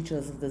two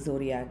teachers of the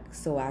zodiac,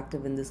 so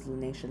active in this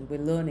lunation, we're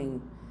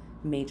learning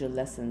major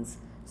lessons.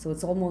 So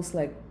it's almost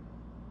like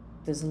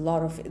there's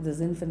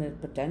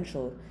infinite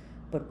potential,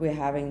 but we're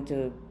having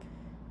to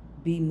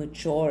be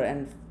mature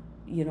and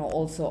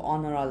also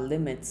honor our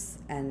limits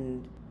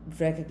and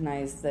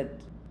recognize that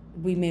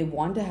we may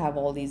want to have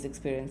all these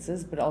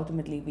experiences, but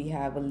ultimately we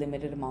have a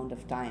limited amount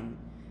of time.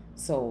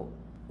 So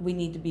we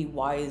need to be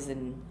wise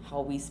in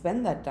how we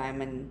spend that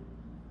time and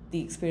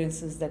the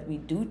experiences that we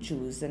do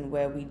choose and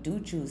where we do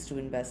choose to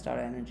invest our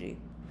energy.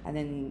 And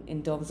then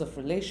in terms of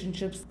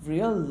relationships,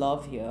 real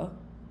love here,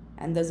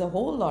 and there's a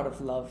whole lot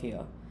of love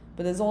here,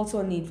 but there's also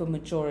a need for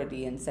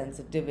maturity and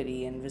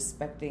sensitivity and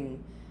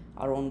respecting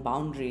our own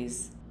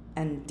boundaries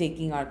and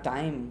taking our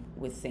time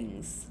with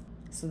things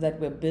so that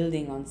we're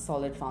building on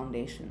solid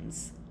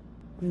foundations,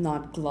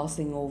 not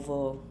glossing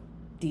over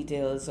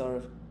details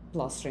or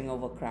plastering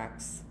over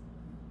cracks.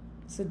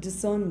 So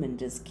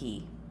discernment is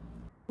key.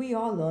 We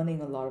are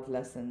learning a lot of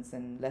lessons,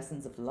 and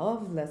lessons of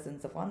love,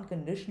 lessons of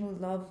unconditional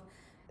love.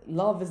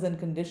 Love is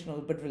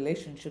unconditional, but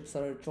relationships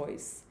are a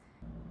choice.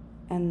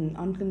 And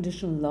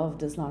unconditional love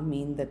does not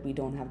mean that we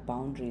don't have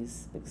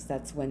boundaries, because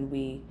that's when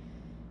we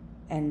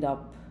end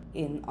up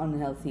in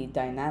unhealthy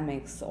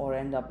dynamics or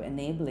end up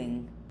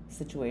enabling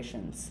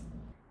situations.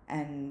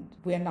 And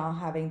we're now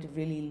having to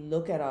really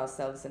look at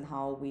ourselves and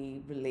how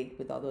we relate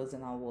with others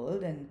in our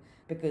world. And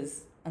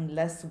because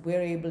unless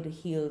we're able to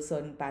heal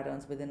certain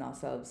patterns within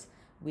ourselves,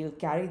 we'll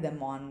carry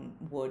them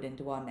onward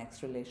into our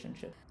next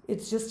relationship.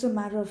 It's just a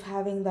matter of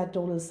having that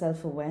total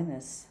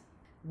self-awareness.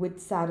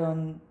 With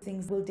Saturn,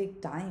 things will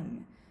take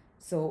time.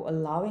 So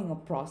allowing a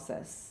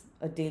process,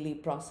 a daily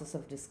process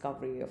of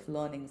discovery, of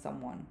learning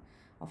someone,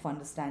 of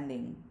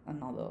understanding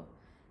another.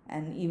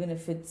 And even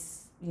if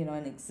it's,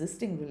 an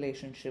existing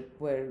relationship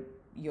where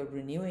you're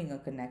renewing a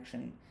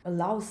connection,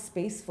 allow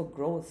space for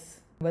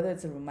growth, whether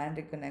it's a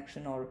romantic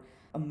connection or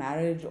a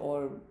marriage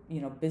or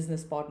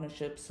business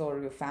partnerships or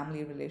your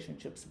family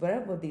relationships,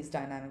 wherever these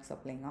dynamics are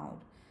playing out,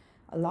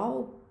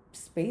 allow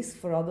space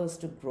for others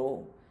to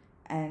grow.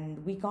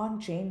 And we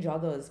can't change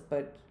others,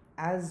 but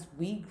as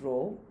we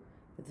grow,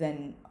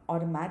 then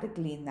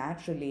automatically,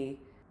 naturally,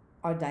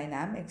 our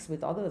dynamics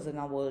with others in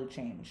our world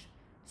change.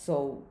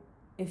 So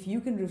if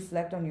you can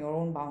reflect on your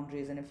own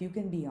boundaries and if you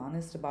can be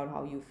honest about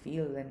how you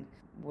feel and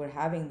we're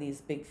having these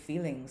big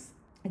feelings,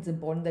 it's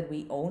important that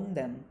we own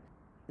them.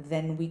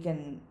 Then we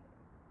can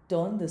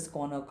turn this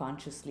corner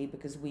consciously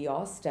because we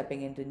are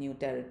stepping into new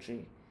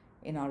territory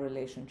in our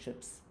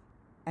relationships.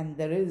 And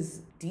there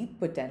is deep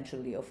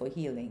potential here for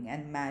healing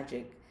and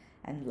magic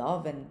and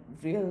love and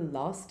real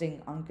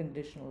lasting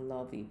unconditional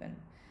love even.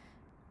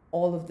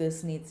 All of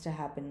this needs to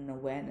happen in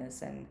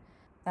awareness, and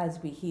as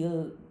we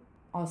heal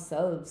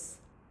ourselves,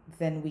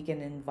 then we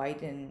can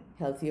invite in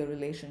healthier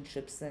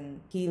relationships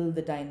and heal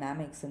the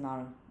dynamics in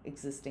our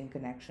existing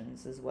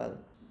connections as well.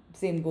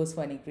 Same goes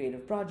for any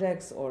creative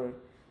projects or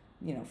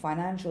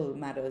financial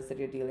matters that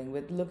you're dealing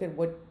with. Look at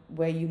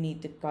where you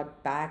need to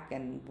cut back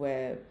and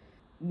where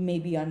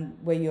maybe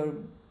where you're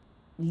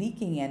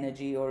leaking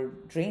energy or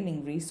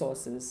draining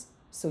resources,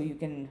 so you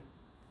can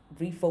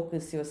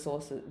refocus your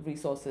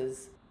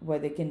resources where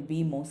they can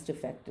be most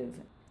effective.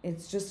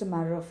 It's just a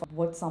matter of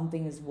what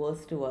something is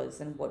worth to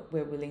us and what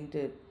we're willing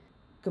to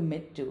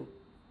commit to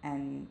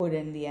and put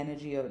in the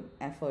energy or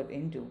effort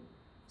into,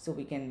 so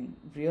we can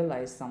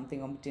realize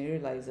something or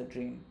materialize a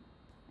dream.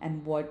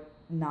 And what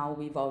now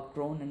we've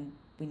outgrown and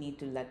we need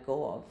to let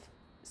go of,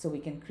 so we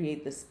can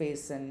create the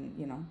space and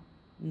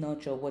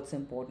nurture what's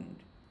important.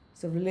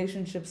 So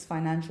relationships,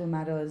 financial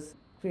matters,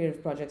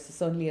 creative projects are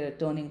certainly at a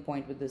turning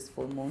point with this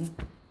full moon.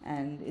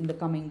 And in the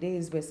coming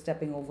days, we're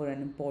stepping over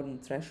an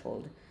important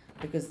threshold,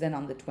 because then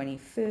on the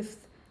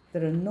 25th,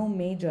 there are no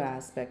major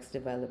aspects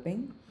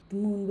developing. The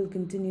moon will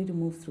continue to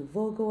move through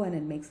Virgo, and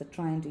it makes a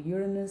trine to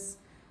Uranus,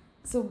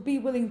 So be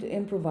willing to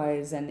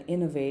improvise and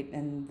innovate,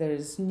 and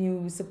there's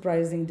new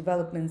surprising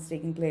developments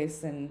taking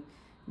place and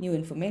new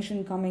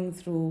information coming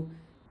through.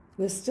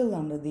 We're still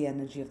under the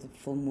energy of the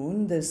full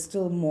moon. There's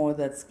still more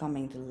that's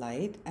coming to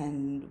light,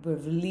 and we're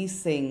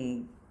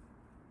releasing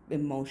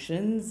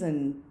emotions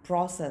and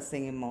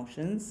processing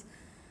emotions.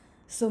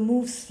 So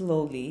move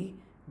slowly,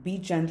 be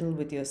gentle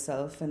with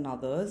yourself and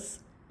others.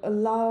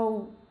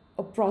 Allow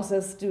a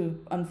process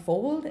to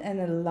unfold and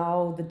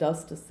allow the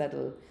dust to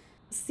settle.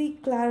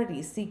 Seek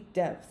clarity, seek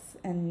depth,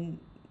 and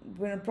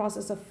we're in a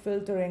process of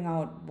filtering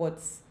out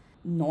what's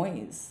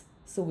noise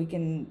so we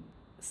can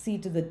see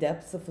to the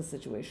depths of a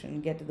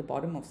situation, get to the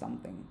bottom of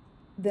something.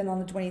 Then on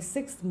the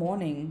 26th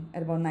morning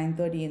at about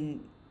 9:30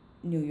 in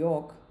New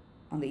York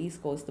on the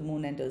East Coast, the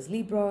moon enters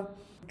Libra,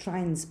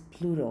 trines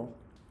Pluto.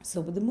 So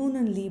with the moon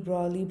in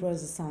Libra, Libra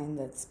is a sign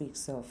that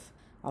speaks of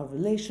our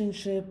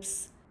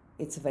relationships.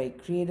 It's a very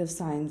creative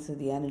sign, so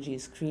the energy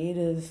is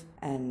creative,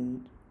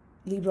 and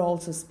Libra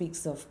also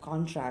speaks of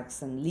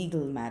contracts and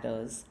legal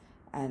matters,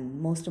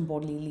 and most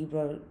importantly,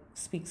 Libra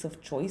speaks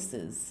of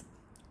choices.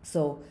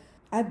 So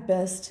at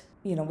best,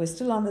 we're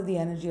still under the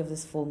energy of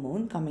this full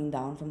moon coming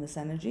down from this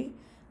energy,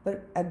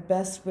 but at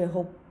best,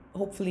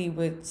 hopefully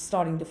we're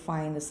starting to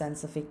find a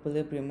sense of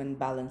equilibrium and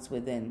balance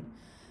within.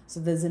 So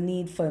there's a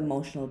need for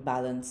emotional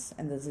balance,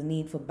 and there's a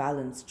need for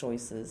balanced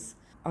choices.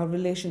 Our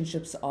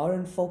relationships are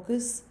in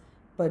focus,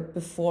 but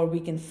before we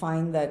can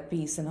find that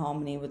peace and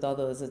harmony with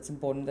others, it's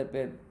important that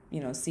we're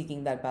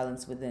seeking that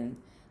balance within.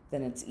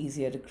 Then it's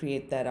easier to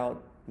create that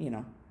out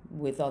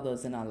with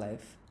others in our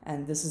life.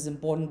 And this is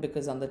important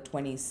because on the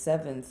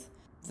 27th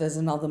there's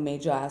another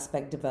major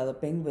aspect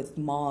developing with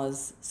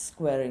Mars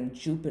squaring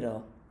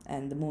Jupiter,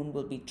 and the moon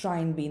will be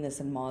trine Venus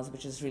and Mars,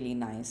 which is really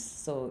nice.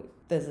 So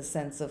there's a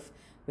sense of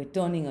we're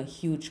turning a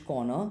huge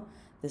corner.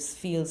 This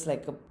feels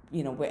like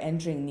we're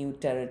entering new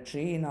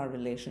territory in our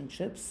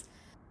relationships.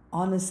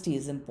 Honesty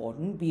is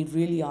important. Be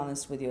really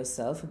honest with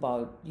yourself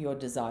about your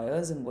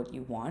desires and what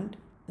you want.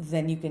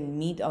 Then you can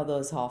meet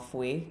others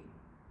halfway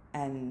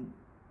and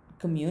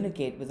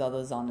communicate with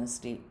others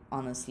honestly,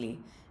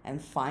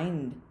 and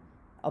find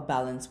a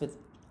balance with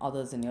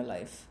others in your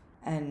life.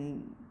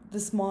 And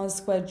this Mars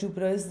square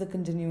Jupiter is the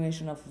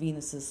continuation of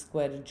Venus's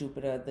square to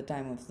Jupiter at the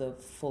time of the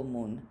full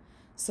moon.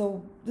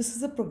 So this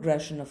is a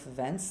progression of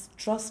events.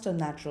 Trust a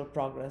natural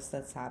progress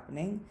that's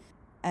happening,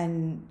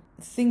 and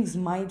things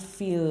might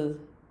feel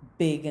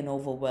big and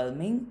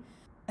overwhelming.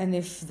 And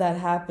if that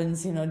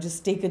happens,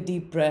 just take a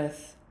deep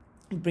breath,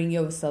 bring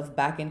yourself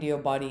back into your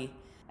body,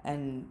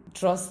 and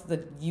trust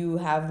that you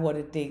have what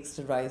it takes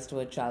to rise to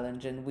a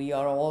challenge. And we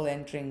are all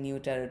entering new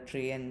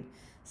territory and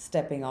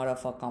stepping out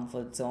of our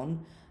comfort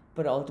zone.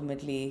 But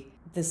ultimately,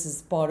 this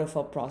is part of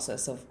a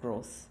process of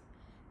growth.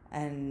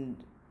 And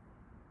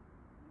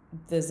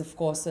there's, of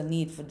course, a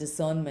need for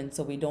discernment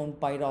so we don't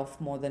bite off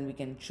more than we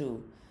can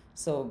chew.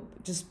 So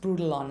just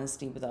brutal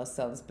honesty with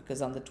ourselves,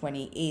 because on the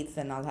 28th,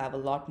 and I'll have a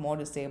lot more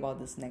to say about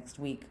this next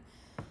week,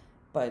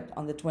 but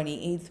on the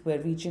 28th,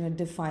 we're reaching a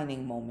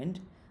defining moment.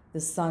 The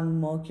Sun,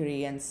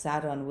 Mercury, and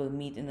Saturn will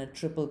meet in a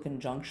triple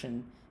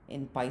conjunction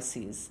in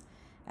Pisces.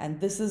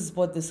 And this is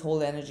what this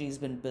whole energy has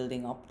been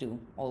building up to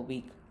all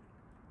week,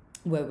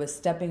 where we're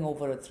stepping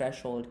over a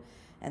threshold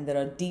and there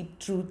are deep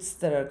truths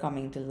that are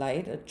coming to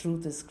light. A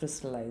truth is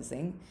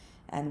crystallizing,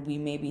 and we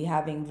may be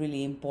having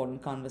really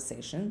important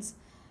conversations.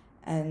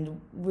 And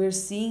we're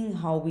seeing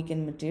how we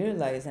can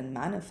materialize and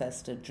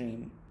manifest a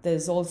dream.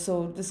 This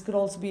could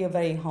also be a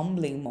very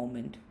humbling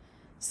moment.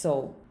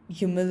 So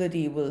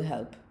humility will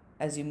help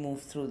as you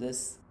move through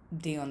this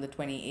day on the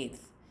 28th.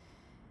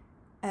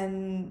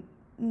 And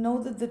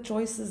know that the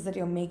choices that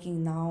you're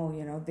making now,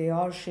 they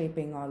are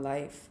shaping our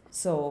life.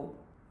 So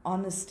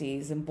honesty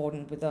is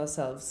important with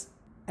ourselves,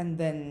 and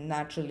then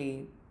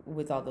naturally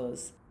with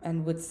others.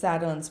 And with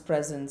Saturn's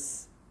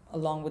presence,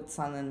 along with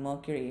Sun and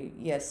Mercury,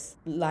 yes,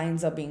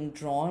 lines are being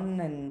drawn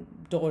and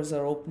doors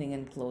are opening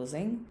and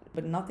closing,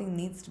 but nothing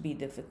needs to be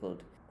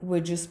difficult. We're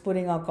just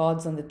putting our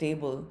cards on the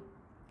table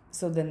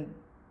so then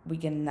we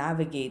can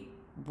navigate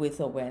with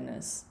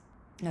awareness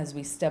as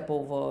we step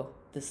over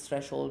this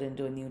threshold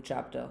into a new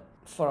chapter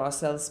for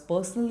ourselves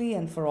personally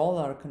and for all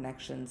our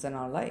connections in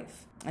our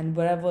life. And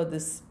wherever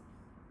this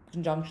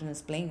conjunction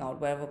is playing out,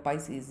 wherever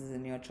Pisces is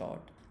in your chart.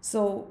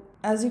 So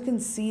as you can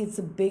see, it's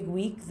a big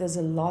week. There's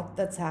a lot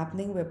that's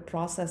happening. We're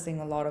processing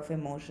a lot of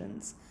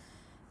emotions.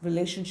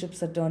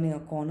 Relationships are turning a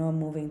corner,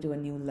 moving to a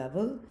new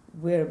level.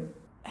 We're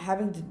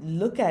having to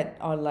look at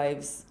our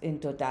lives in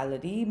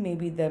totality.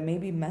 Maybe there may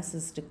be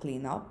messes to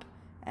clean up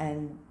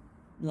and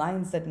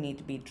lines that need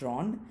to be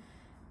drawn.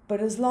 But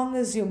as long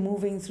as you're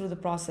moving through the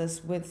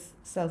process with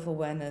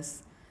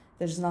self-awareness,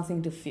 there's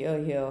nothing to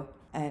fear here.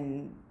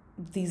 And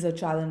these are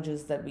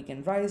challenges that we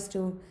can rise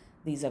to.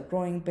 These are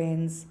growing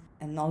pains.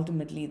 And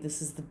ultimately,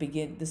 this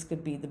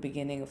could be the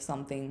beginning of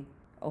something,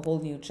 a whole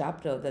new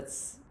chapter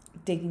that's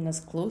taking us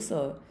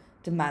closer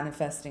to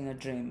manifesting a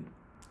dream,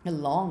 a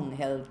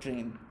long-held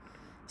dream.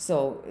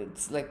 So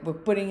it's like we're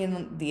putting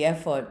in the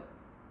effort,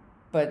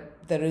 but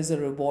there is a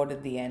reward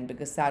at the end,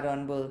 because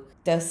Saturn will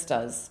test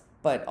us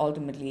but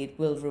ultimately it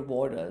will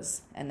reward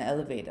us and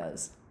elevate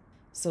us.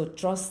 So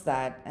trust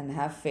that and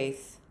have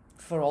faith.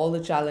 For all the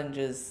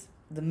challenges,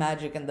 the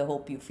magic and the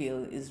hope you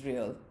feel is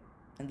real,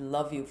 and the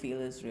love you feel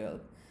is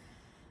real.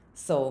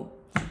 So,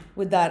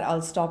 with that,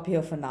 I'll stop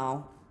here for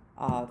now.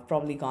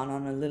 Probably gone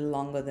on a little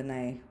longer than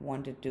I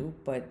wanted to,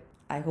 but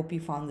I hope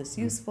you found this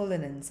useful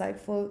and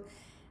insightful.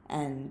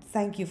 And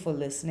thank you for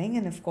listening.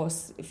 And of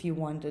course, if you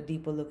want a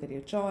deeper look at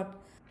your chart,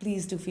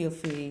 please do feel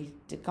free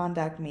to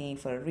contact me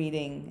for a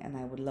reading, and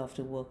I would love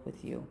to work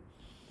with you.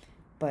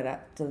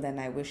 But till then,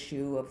 I wish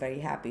you a very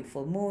happy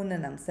full moon,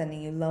 and I'm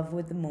sending you love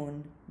with the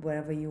moon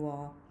wherever you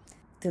are.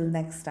 Till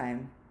next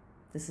time,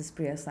 this is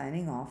Priya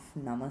signing off.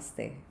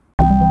 Namaste.